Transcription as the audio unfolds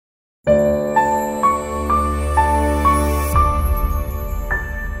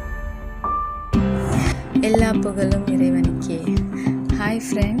எல்லா புகழும் இறைவனுக்கே. Hi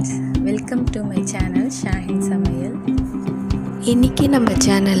friends, welcome to my channel ShaheenSamayal. இன்றைக்கி நம்ம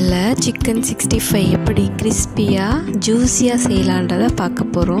சேனலில் சிக்கன் 65 எப்படி கிறிஸ்பியாக ஜூஸியாக செய்யலான்றதை பார்க்க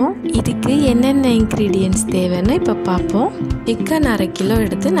போகிறோம். இதுக்கு என்னென்ன இன்க்ரீடியன்ட்ஸ் தேவைன்னு இப்போ பார்ப்போம். சிக்கன் 1/2 கிலோ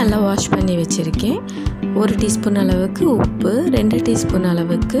எடுத்து நல்லா வாஷ் பண்ணி வச்சுருக்கேன். 1 டீஸ்பூன் அளவுக்கு உப்பு, 2 டீஸ்பூன்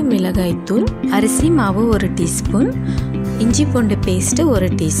அளவுக்கு மிளகாய்த்தூள், அரிசி மாவு 1 டீஸ்பூன், இஞ்சி பூண்டு பேஸ்ட்டு 1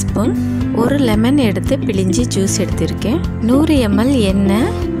 டீஸ்பூன், 1 லெமன் எடுத்து பிழிஞ்சி ஜூஸ் எடுத்திருக்கேன், 100 ml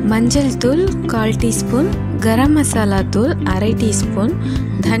எண்ணெய், மஞ்சள் தூள் 1/4 டீஸ்பூன், கரம் மசாலா தூள் 1/2 டீஸ்பூன்,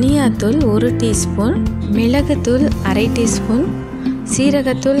 தனியாத்தூள் 1 டீஸ்பூன், மிளகுத்தூள் 1/2 டீஸ்பூன்,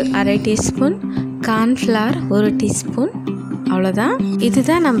 சீரகத்தூள் 1/2 டீஸ்பூன், கார்ன்ஃப்ளவர் 1 டீஸ்பூன். அவ்வளோதான்.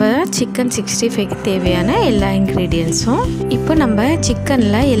 இதுதான் நம்ம சிக்கன் 65க்கு தேவையான எல்லா இன்க்ரீடியன்ஸும். இப்போ நம்ம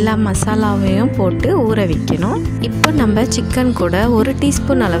சிக்கனில் எல்லா மசாலாவையும் போட்டு ஊற வைக்கணும். இப்போ நம்ம சிக்கன் கூட 1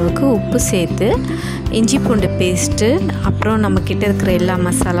 டீஸ்பூன் அளவுக்கு உப்பு சேர்த்து இஞ்சி பூண்டு பேஸ்ட்டு, அப்புறம் நம்மக்கிட்ட இருக்கிற எல்லா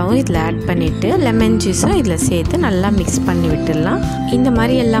மசாலாவும் இதில் ஆட் பண்ணிவிட்டு லெமன் ஜூஸும் இதில் சேர்த்து நல்லா மிக்ஸ் பண்ணி விட்டுடலாம். இந்த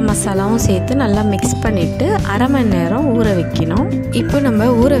மாதிரி எல்லா மசாலாவும் சேர்த்து நல்லா மிக்ஸ் பண்ணிவிட்டு 1/2 மணி நேரம் ஊற வைக்கணும். இப்போ நம்ம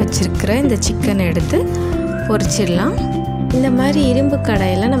ஊற வச்சுருக்கிற இந்த சிக்கனை எடுத்து பொரிச்சிடலாம். இந்த மாதிரி இரும்பு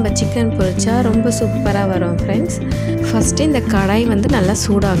கடாயில் நம்ம சிக்கன் பொரிச்சா ரொம்ப சூப்பராக வரும் ஃப்ரெண்ட்ஸ். ஃபஸ்ட்டு இந்த கடாய் நல்லா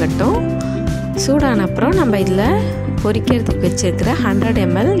சூடாகட்டும். சூடான அப்புறம் நம்ம இதில் பொரிக்கிறதுக்கு வச்சுருக்கிற 100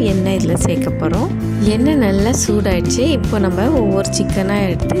 ml எண்ணெய் இதில் சேர்க்க போகிறோம். எண்ணெய் நல்லா சூடாயிடுச்சு. இப்போ நம்ம ஒவ்வொரு சிக்கனாக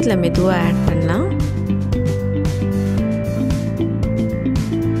எடுத்து இதில் மெதுவாக ஆட் பண்ணலாம்.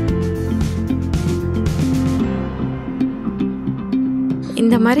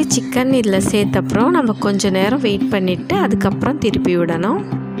 இந்த மாதிரி சிக்கன் இதில் சேர்த்தப்புறம் நம்ம கொஞ்சம் நேரம் வெயிட் பண்ணிவிட்டு அதுக்கப்புறம் திருப்பி விடணும்.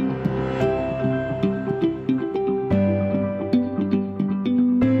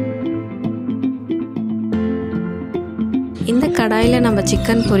 இந்த கடாயில் நம்ம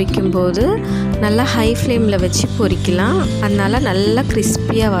சிக்கன் பொரிக்கும்போது நல்லா ஹை ஃப்ளேமில் வச்சு பொரிக்கலாம். அதனால் நல்லா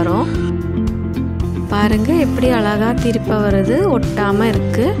கிறிஸ்பியாக வரும். பாருங்கள் எப்படி அழகாக திருப்ப வருது, ஒட்டாமல்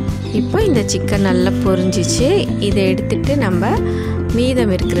இருக்குது. இப்போ இந்த சிக்கன் நல்லா பொரிஞ்சிச்சு. இதை எடுத்துகிட்டு நம்ம மீதம்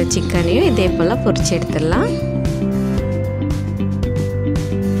இருக்கிற சிக்கனையும் இதே போல் பொரிச்சு எடுத்துடலாம்.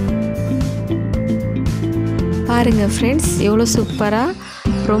 பாருங்கள் ஃப்ரெண்ட்ஸ், எவ்வளோ சூப்பராக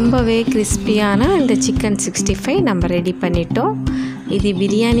ரொம்பவே கிறிஸ்பியான இந்த சிக்கன் 65 நம்ம ரெடி பண்ணிட்டோம். இது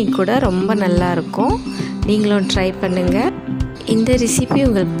பிரியாணி கூட ரொம்ப நல்லாயிருக்கும். நீங்களும் ட்ரை பண்ணுங்கள். இந்த ரெசிபி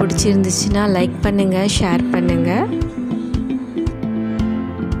உங்களுக்கு பிடிச்சிருந்துச்சுன்னா லைக் பண்ணுங்கள், ஷேர் பண்ணுங்கள்.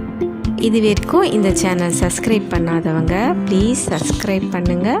 இது வரைக்கும் இந்த சேனல் சப்ஸ்கிரைப் பண்ணாதவங்க ப்ளீஸ் சப்ஸ்கிரைப்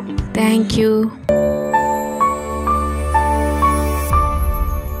பண்ணுங்கள். தேங்க்யூ.